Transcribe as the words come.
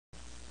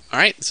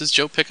Alright, this is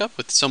Joe Pickup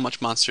with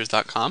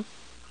SoMuchMonsters.com.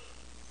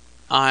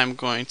 I'm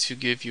going to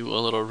give you a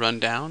little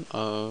rundown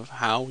of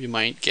how we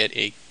might get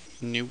a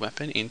new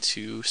weapon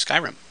into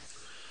Skyrim.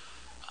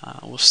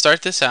 We'll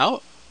start this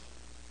out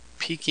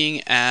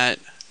peeking at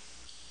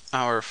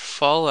our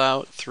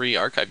Fallout 3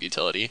 archive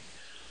utility,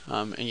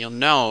 and you'll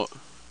note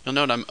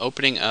I'm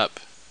opening up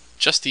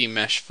just the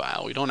mesh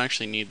file. We don't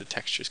actually need the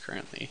textures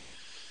currently.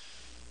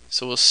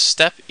 So we'll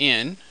step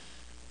in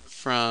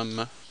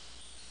from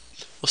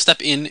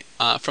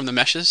the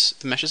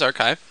meshes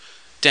archive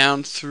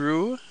down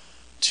through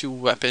to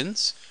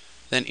weapons,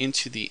 then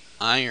into the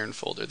iron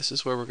folder. This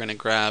is where we're going to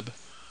grab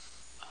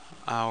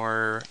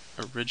our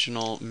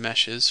original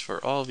meshes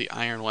for all the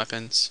iron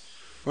weapons.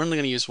 We're only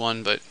going to use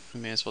one, but we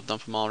may as well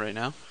dump them all right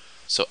now.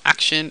 So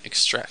action,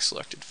 extract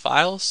selected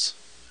files,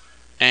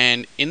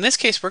 and in this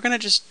case we're going to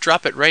just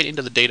drop it right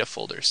into the data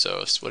folder.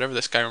 So whatever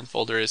the Skyrim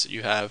folder is that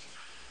you have,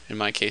 in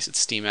my case it's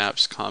Steam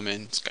Apps,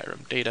 Common,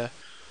 Skyrim Data.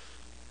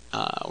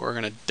 We're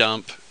going to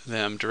dump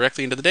them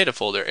directly into the data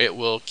folder. It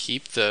will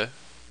keep the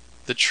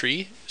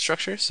tree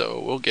structure, so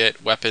we'll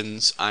get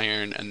weapons,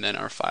 iron, and then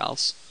our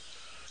files.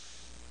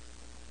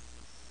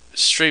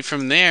 Straight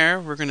from there,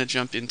 we're going to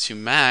jump into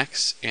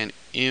Max and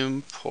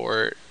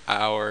import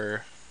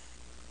our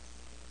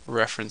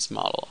reference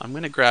model. I'm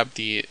going to grab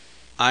the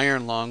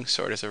iron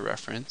longsword as a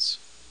reference,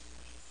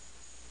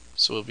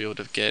 so we'll be able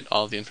to get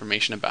all the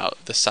information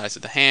about the size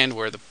of the hand,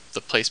 where the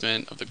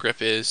placement of the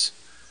grip is,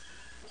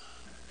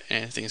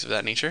 and things of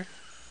that nature.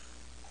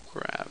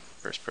 Grab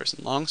first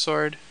person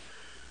longsword.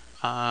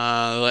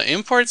 The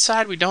import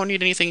side, we don't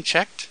need anything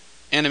checked.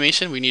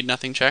 Animation, we need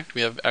nothing checked.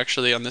 We have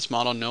actually on this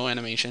model no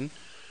animation.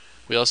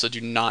 We also do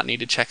not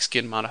need to check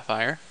skin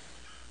modifier.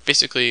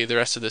 Basically the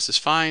rest of this is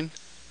fine.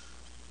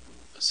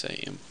 Let's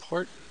say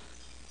import.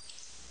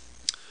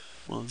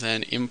 We'll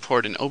then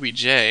import an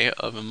OBJ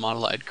of a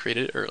model I'd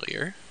created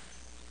earlier.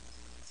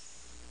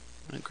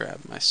 I'm going to grab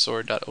my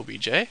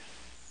sword.obj.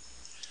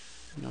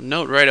 You'll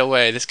note right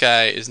away this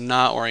guy is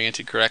not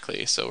oriented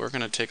correctly, so we're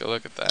going to take a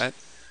look at that.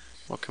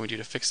 What can we do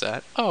to fix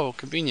that? Oh,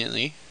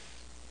 conveniently,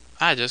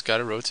 I just got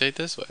to rotate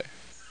this way.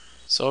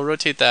 So I'll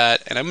rotate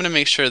that, and I'm going to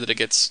make sure that it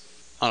gets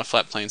on a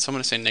flat plane, so I'm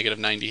going to say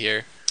 -90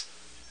 here.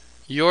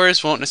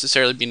 Yours won't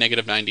necessarily be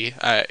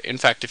 -90. In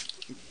fact,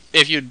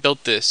 if you'd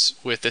built this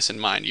with this in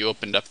mind, you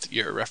opened up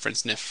your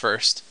reference NIF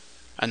first,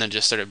 and then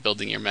just started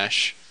building your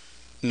mesh,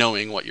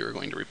 knowing what you were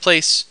going to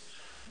replace,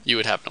 you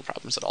would have no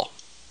problems at all.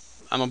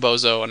 I'm a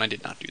bozo and I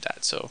did not do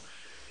that, so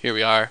here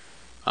we are.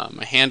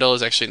 My handle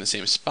is actually in the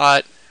same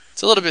spot.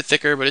 It's a little bit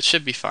thicker, but it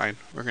should be fine.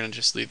 We're going to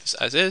just leave this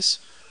as is.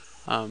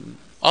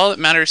 All that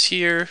matters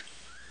here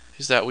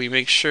is that we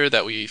make sure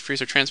that we freeze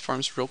our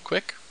transforms real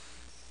quick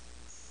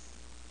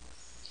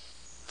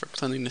for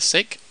cleanliness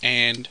sake,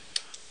 and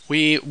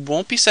we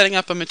won't be setting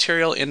up a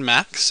material in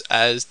Max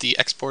as the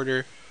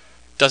exporter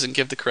doesn't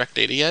give the correct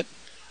data yet.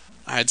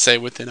 I'd say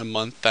within a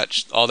month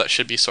all that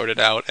should be sorted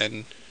out,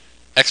 and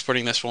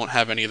exporting this won't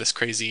have any of this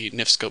crazy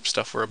NIF scope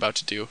stuff we're about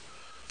to do.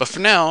 But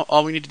for now,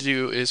 all we need to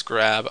do is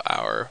grab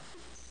our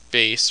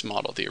base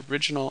model, the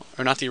original,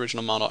 or not the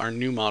original model, our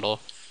new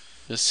model.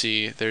 You'll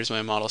see there's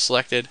my model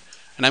selected,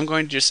 and I'm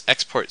going to just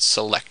export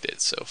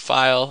selected. So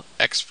file,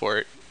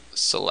 export,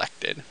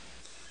 selected.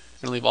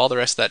 I'm going to leave all the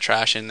rest of that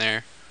trash in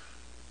there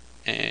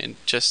and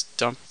just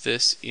dump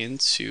this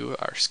into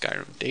our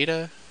Skyrim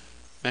data,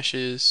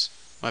 meshes,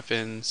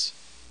 weapons,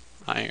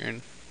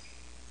 iron,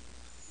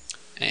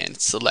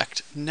 and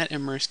select Net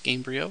Immerse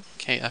Gamebryo,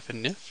 KF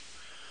and NIF.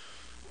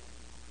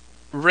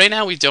 Right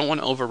now we don't want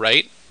to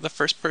overwrite the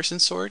first person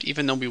sword,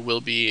 even though we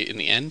will be in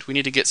the end. We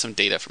need to get some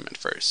data from it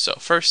first. So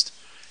first,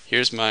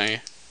 here's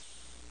my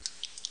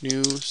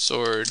new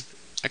sword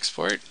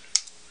export.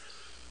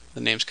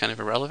 The name's kind of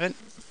irrelevant.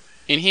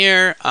 In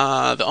here,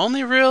 the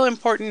only real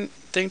important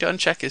thing to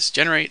uncheck is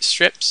generate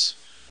strips.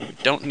 We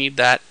don't need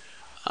that.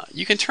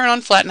 You can turn on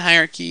flatten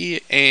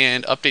hierarchy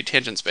and update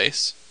tangent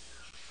space,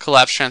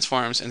 collapse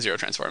transforms, and zero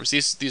transforms.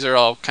 These are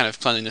all kind of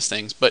cleanliness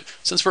things, but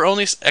since we're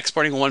only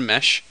exporting one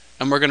mesh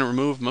and we're going to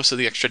remove most of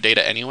the extra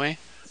data anyway,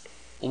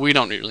 we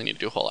don't really need to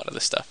do a whole lot of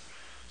this stuff.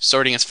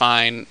 Sorting is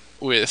fine.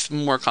 With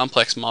more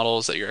complex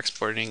models that you're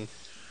exporting,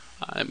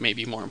 it may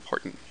be more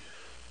important.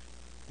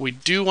 We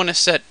do want to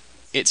set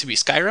it to be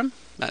Skyrim.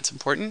 That's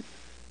important.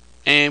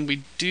 And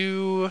we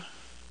do...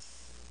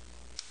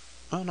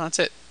 oh, no, that's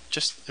it.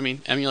 Just,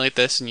 emulate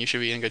this and you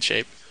should be in good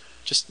shape.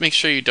 Just make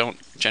sure you don't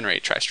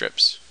generate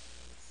tri-strips.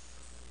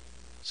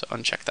 So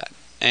uncheck that.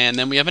 And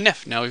then we have a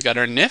NIF. Now we've got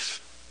our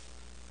NIF.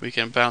 We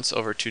can bounce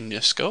over to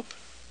NIF scope.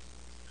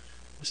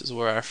 This is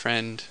where our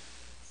friend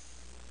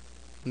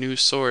new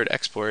sword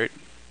export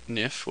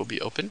NIF will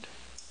be opened.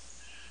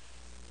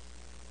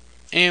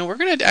 And we're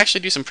going to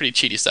actually do some pretty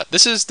cheaty stuff.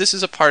 This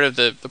is a part of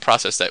the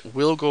process that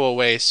will go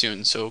away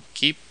soon, so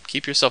keep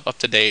yourself up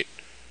to date.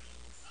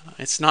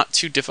 It's not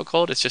too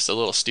difficult, it's just a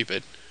little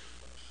stupid.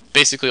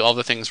 Basically all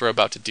the things we're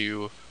about to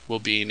do will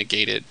be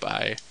negated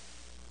by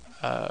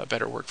a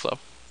better workflow.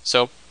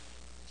 So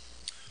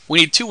we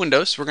need two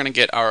windows. We're going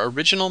to get our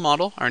original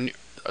model,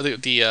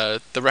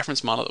 the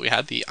reference model that we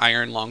had, the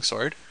iron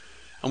longsword.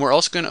 And we're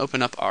also going to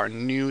open up our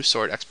new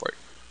sword export.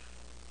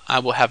 I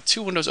will have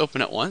two windows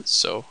open at once,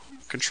 so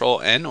Control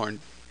N or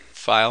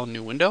File,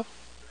 New Window,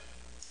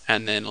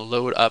 and then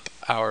load up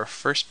our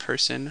first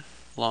person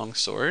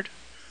longsword.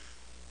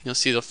 You'll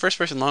see the first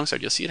person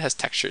longsword, you'll see it has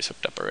textures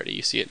hooked up already.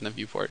 You see it in the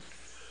viewport.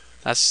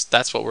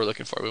 That's what we're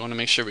looking for. We want to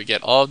make sure we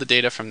get all of the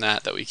data from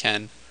that we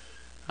can.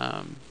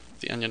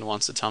 The Onion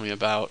wants to tell me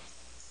about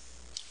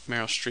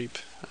Meryl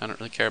Streep. I don't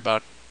really care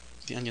about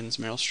the Onion's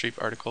Meryl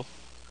Streep article.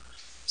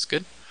 It's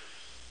good.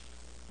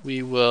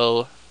 We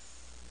will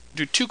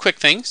do two quick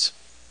things.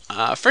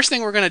 First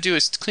thing we're going to do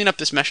is clean up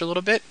this mesh a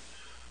little bit.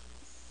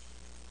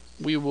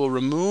 We will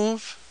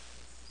remove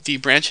the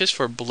branches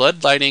for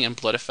blood lighting and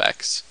blood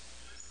effects.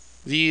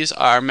 These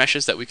are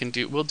meshes that we can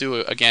do. We'll do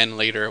it again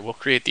later. We'll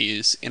create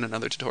these in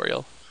another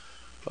tutorial.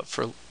 But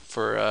for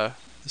the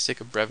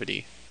sake of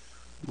brevity,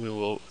 we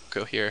will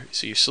go here.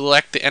 So you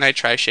select the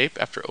NiTri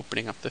shape after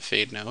opening up the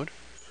fade node.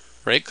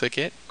 Right click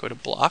it, go to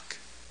block,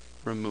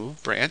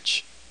 remove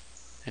branch,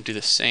 and do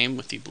the same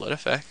with the blood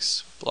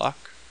effects.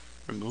 Block,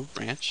 remove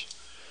branch.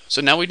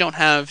 So now we don't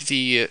have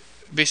the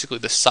basically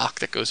the sock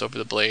that goes over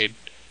the blade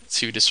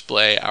to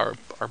display our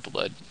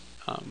blood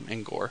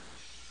and gore.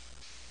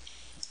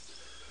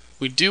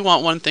 We do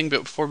want one thing,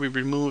 but before we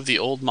remove the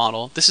old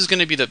model, this is going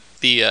to be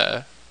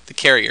the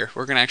carrier.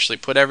 We're going to actually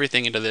put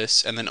everything into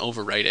this and then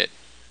overwrite it.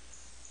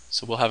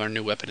 So we'll have our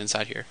new weapon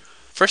inside here.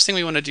 First thing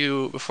we want to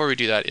do before we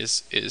do that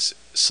is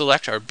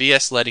select our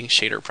BS lighting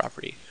shader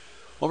property.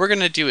 What we're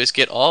going to do is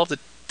get all of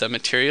the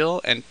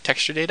material and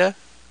texture data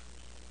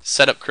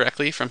set up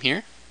correctly from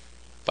here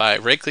by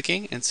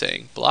right-clicking and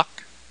saying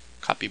block,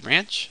 copy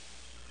branch,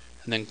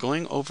 and then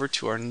going over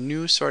to our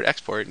new sword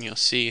export, and you'll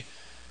see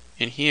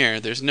in here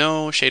there's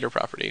no shader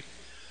property.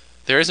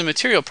 There is a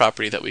material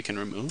property that we can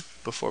remove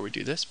before we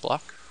do this.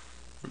 Block,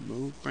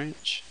 remove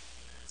branch,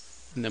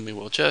 and then we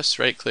will just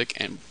right-click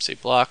and say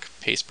block,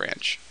 paste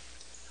branch.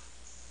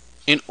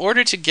 In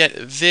order to get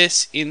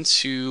this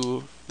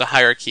into the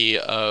hierarchy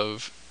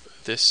of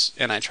this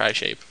NiTri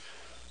shape,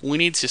 we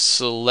need to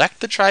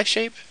select the tri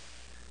shape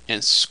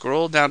and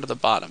scroll down to the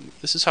bottom.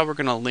 This is how we're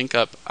going to link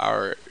up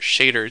our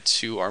shader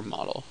to our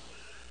model.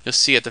 You'll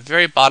see at the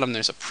very bottom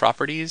there's a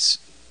properties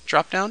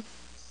drop down.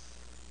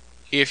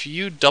 If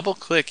you double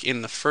click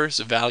in the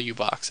first value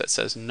box that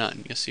says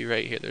none, you'll see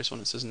right here there's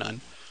one that says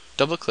none.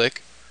 Double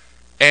click,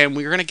 and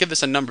we're going to give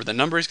this a number. The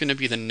number is going to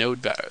be the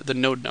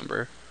node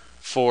number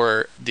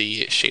for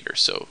the shader.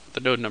 So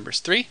the node number is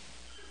 3.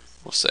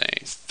 We'll say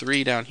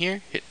 3 down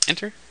here, hit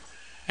enter,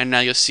 and now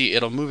you'll see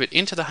it'll move it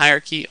into the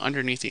hierarchy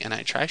underneath the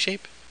NiTri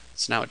shape.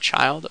 It's now a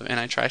child of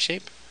NiTri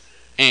shape,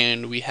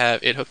 and we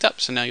have it hooked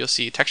up. So now you'll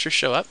see textures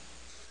show up.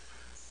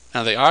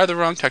 Now they are the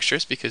wrong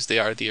textures because they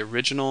are the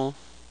original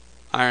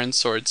Iron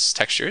Sword's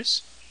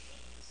textures.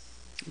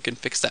 You can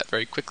fix that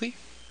very quickly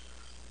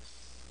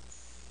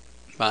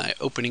by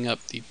opening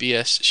up the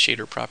BS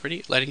shader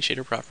property, lighting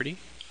shader property,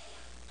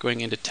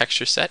 going into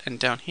texture set, and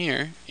down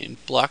here in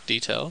block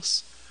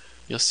details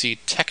you'll see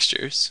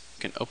textures.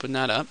 You can open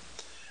that up,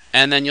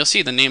 and then you'll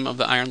see the name of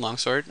the Iron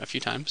Longsword a few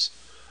times,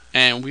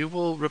 and we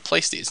will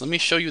replace these. Let me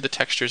show you the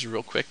textures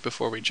real quick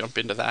before we jump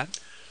into that.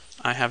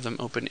 I have them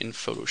open in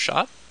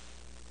Photoshop,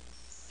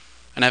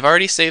 and I've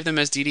already saved them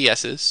as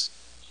DDSs.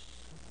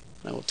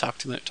 I will talk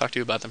to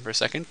you about them for a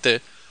second.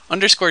 The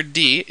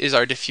 _D is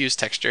our diffuse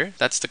texture.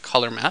 That's the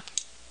color map.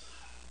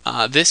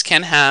 This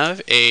can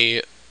have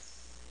a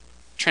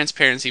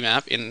transparency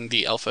map in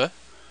the alpha.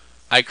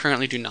 I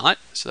currently do not,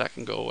 so that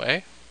can go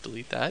away.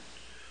 Delete that.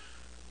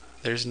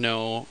 There's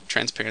no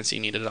transparency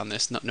needed on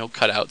this, no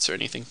cutouts or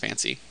anything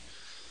fancy.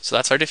 So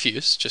that's our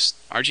diffuse, just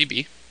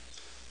RGB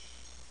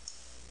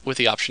with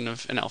the option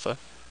of an alpha.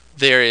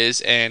 There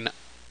is an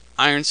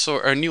Iron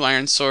Sword, or new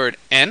Iron Sword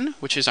N,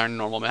 which is our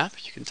normal map.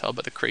 You can tell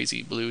by the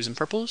crazy blues and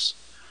purples.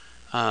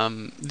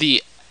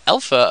 The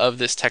alpha of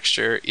this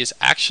texture is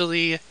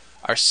actually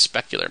our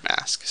specular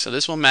mask. So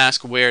this will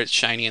mask where it's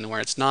shiny and where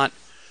it's not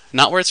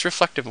where it's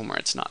reflective and where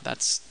it's not.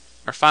 That's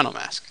our final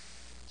mask.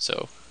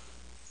 So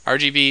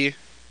RGB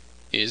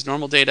is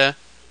normal data,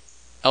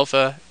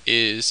 alpha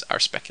is our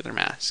specular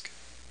mask.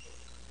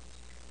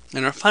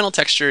 And our final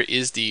texture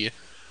is the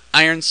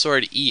Iron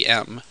Sword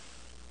EM,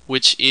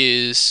 which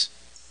is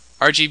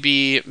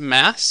RGB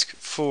mask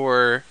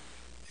for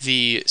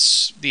the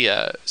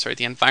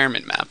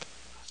environment map.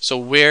 So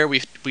where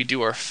we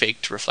do our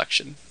faked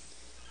reflection.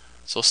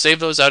 So we'll save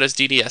those out as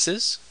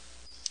DDSs,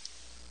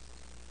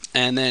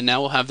 and then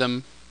now we'll have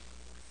them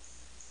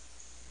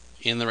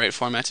in the right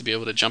format to be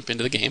able to jump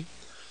into the game.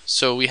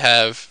 So we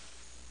have,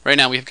 right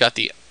now we've got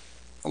the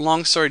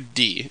Longsword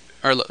D,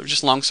 or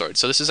just Longsword.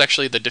 So this is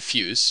actually the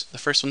diffuse. The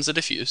first one's the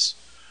diffuse.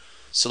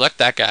 Select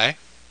that guy.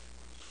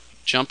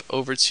 Jump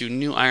over to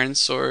new Iron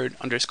Sword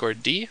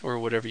 _D, or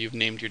whatever you've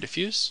named your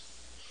diffuse.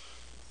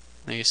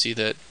 Now you see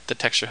that the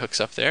texture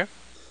hooks up there.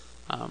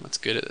 That's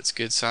good. That's a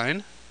good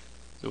sign.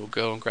 We will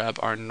go and grab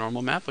our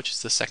normal map, which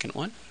is the second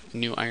one.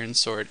 New Iron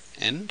Sword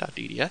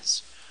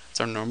N.DDS. It's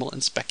our normal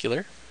and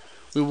specular.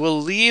 We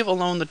will leave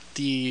alone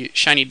the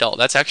shiny dull.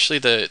 That's actually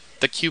the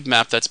cube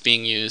map that's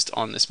being used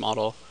on this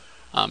model.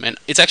 And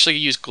it's actually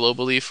used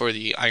globally for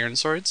the iron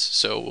swords,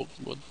 so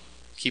we'll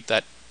keep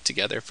that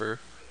together for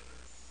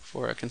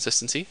a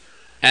consistency.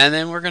 And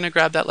then we're going to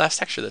grab that last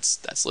texture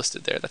that's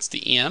listed there. That's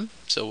the EM,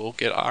 so we'll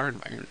get our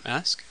environment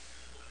mask.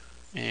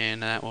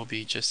 And that will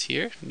be just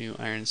here, new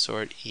iron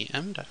sword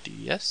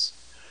em.ds.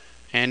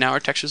 And now our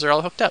textures are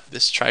all hooked up.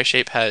 This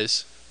tri-shape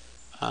has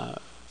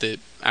the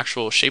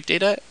actual shape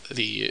data,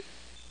 the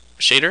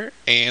shader,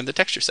 and the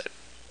texture set.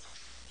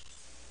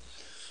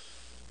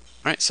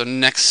 Alright, so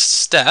next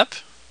step,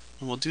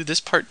 and we'll do this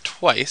part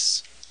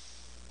twice.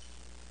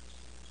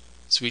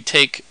 So we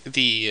take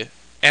the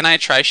NI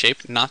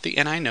tri-shape, not the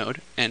NI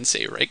node, and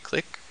say right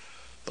click,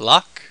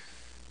 block,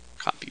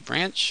 copy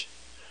branch,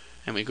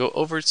 and we go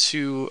over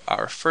to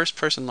our first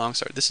person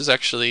longsword. This is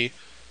actually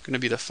going to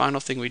be the final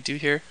thing we do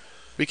here.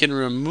 We can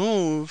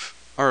remove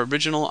our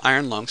original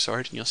iron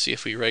longsword, and you'll see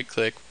if we right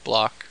click,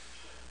 block,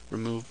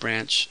 remove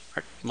branch,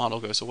 our model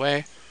goes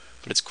away.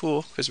 But it's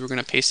cool because we're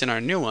going to paste in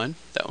our new one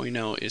that we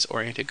know is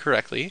oriented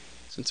correctly,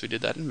 since we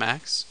did that in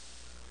Max.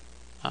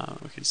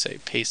 We can say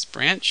paste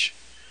branch.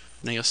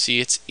 Now you'll see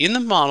it's in the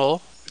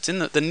model, it's in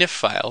the NIF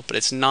file, but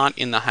it's not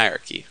in the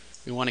hierarchy.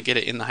 We want to get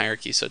it in the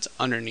hierarchy so it's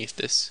underneath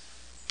this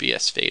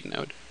BS fade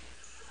node.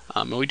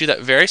 And we do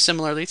that very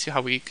similarly to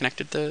how we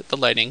connected the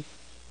lighting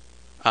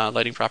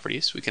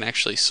properties. We can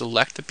actually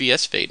select the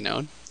BS fade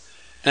node.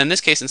 And in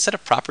this case, instead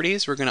of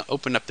properties, we're going to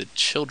open up the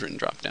children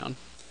dropdown.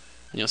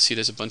 And you'll see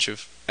there's a bunch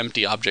of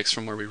empty objects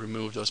from where we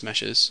removed those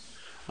meshes.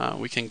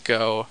 We can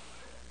go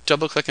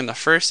double click in the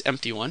first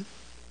empty one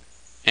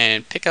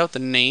and pick out the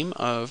name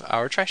of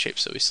our tri-shape.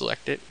 So we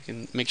select it, we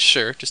can make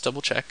sure, just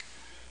double check.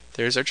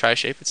 There's our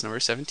tri-shape, it's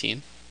number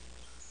 17.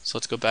 So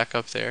let's go back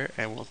up there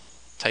and we'll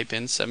type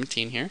in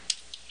 17 here.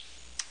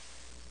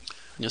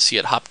 And you'll see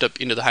it hopped up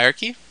into the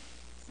hierarchy,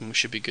 and we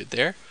should be good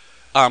there.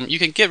 You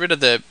can get rid of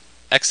the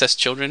excess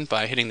children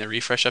by hitting the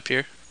refresh up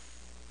here.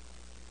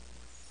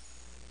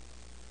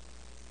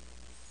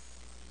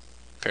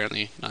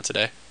 Apparently not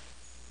today.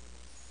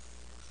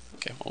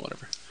 Okay, well,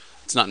 whatever.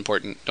 It's not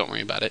important, don't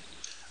worry about it.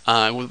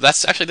 Well,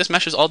 that's actually, this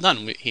mesh is all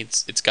done.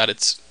 It's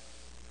got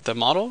the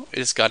model,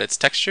 it's got its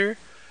texture,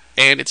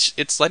 and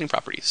its lighting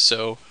properties.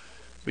 So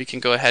we can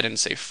go ahead and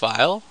say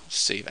File,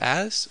 Save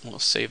As, and we'll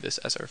save this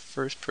as our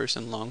first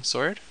person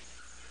longsword.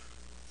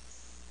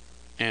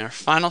 And our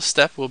final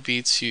step will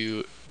be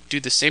to do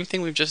the same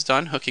thing we've just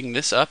done, hooking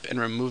this up and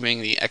removing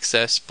the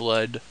excess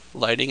blood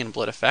lighting and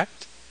blood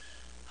effect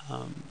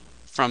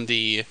from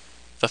the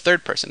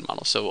third person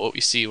model. So what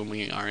we see when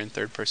we are in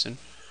third person.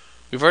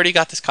 We've already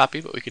got this copy,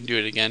 but we can do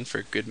it again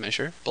for good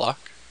measure.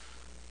 Block,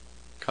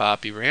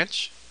 copy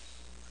branch,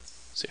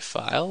 say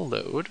File,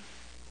 Load.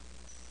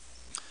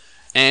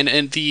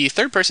 And the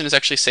third person is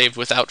actually saved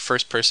without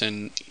first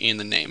person in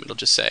the name. It'll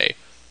just say,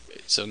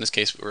 so in this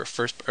case we're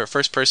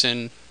first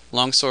person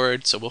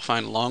longsword, so we'll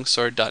find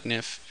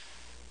longsword.nif.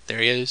 There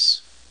he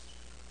is.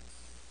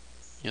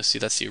 You'll see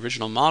that's the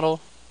original model.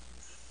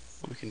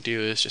 What we can do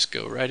is just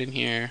go right in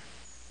here,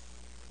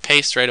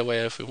 paste right away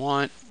if we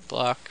want,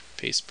 block,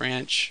 paste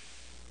branch,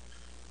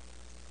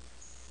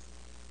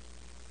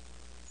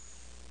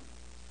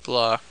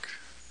 block,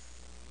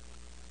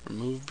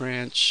 remove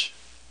branch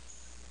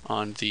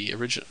on the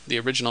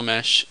original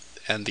mesh,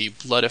 and the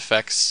blood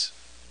effects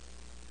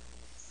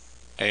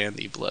and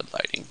the blood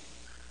lighting.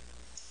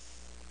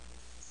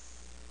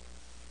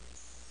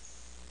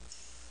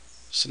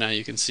 So now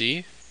you can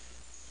see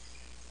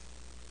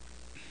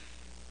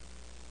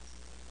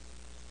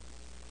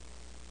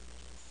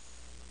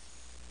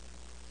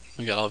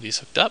we got all of these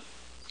hooked up.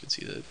 You can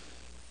see the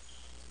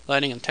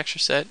lighting and texture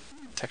set.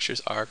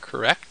 Textures are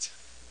correct.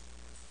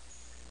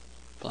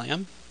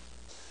 Blam.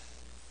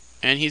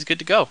 And he's good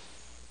to go.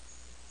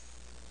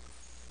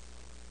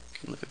 You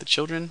can look at the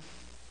children.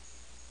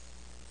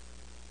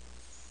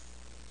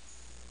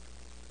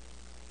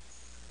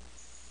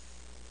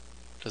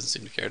 Doesn't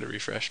seem to care to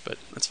refresh, but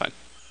that's fine.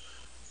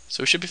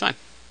 So we should be fine.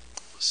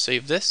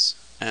 Save this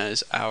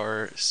as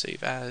our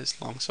save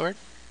as longsword.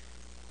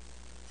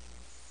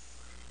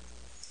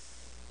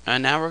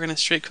 And now we're going to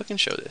straight cook and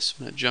show this.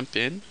 I'm going to jump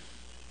in,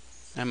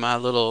 and my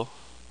little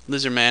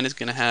lizard man is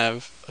going to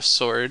have a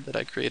sword that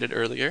I created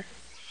earlier.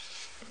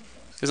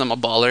 Because I'm a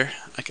baller,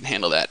 I can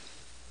handle that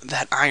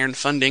iron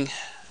funding.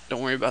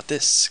 Don't worry about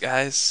this,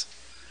 guys.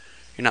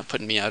 You're not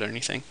putting me out or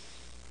anything.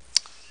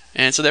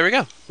 And so there we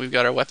go. We've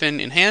got our weapon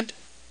in hand.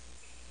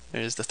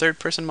 There's the third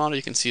person model.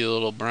 You can see the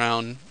little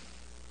brown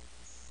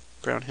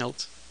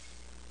hilt.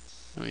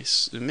 When we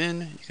zoom in,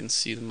 you can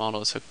see the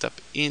model is hooked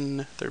up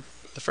in the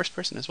first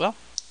person as well.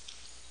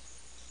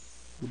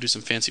 We'll do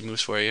some fancy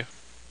moves for you.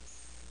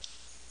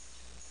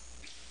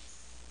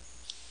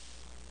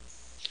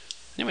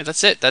 Anyway,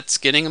 that's it. That's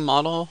getting a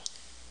model,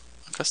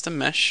 a custom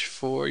mesh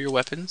for your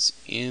weapons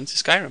into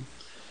Skyrim.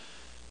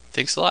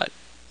 Thanks a lot.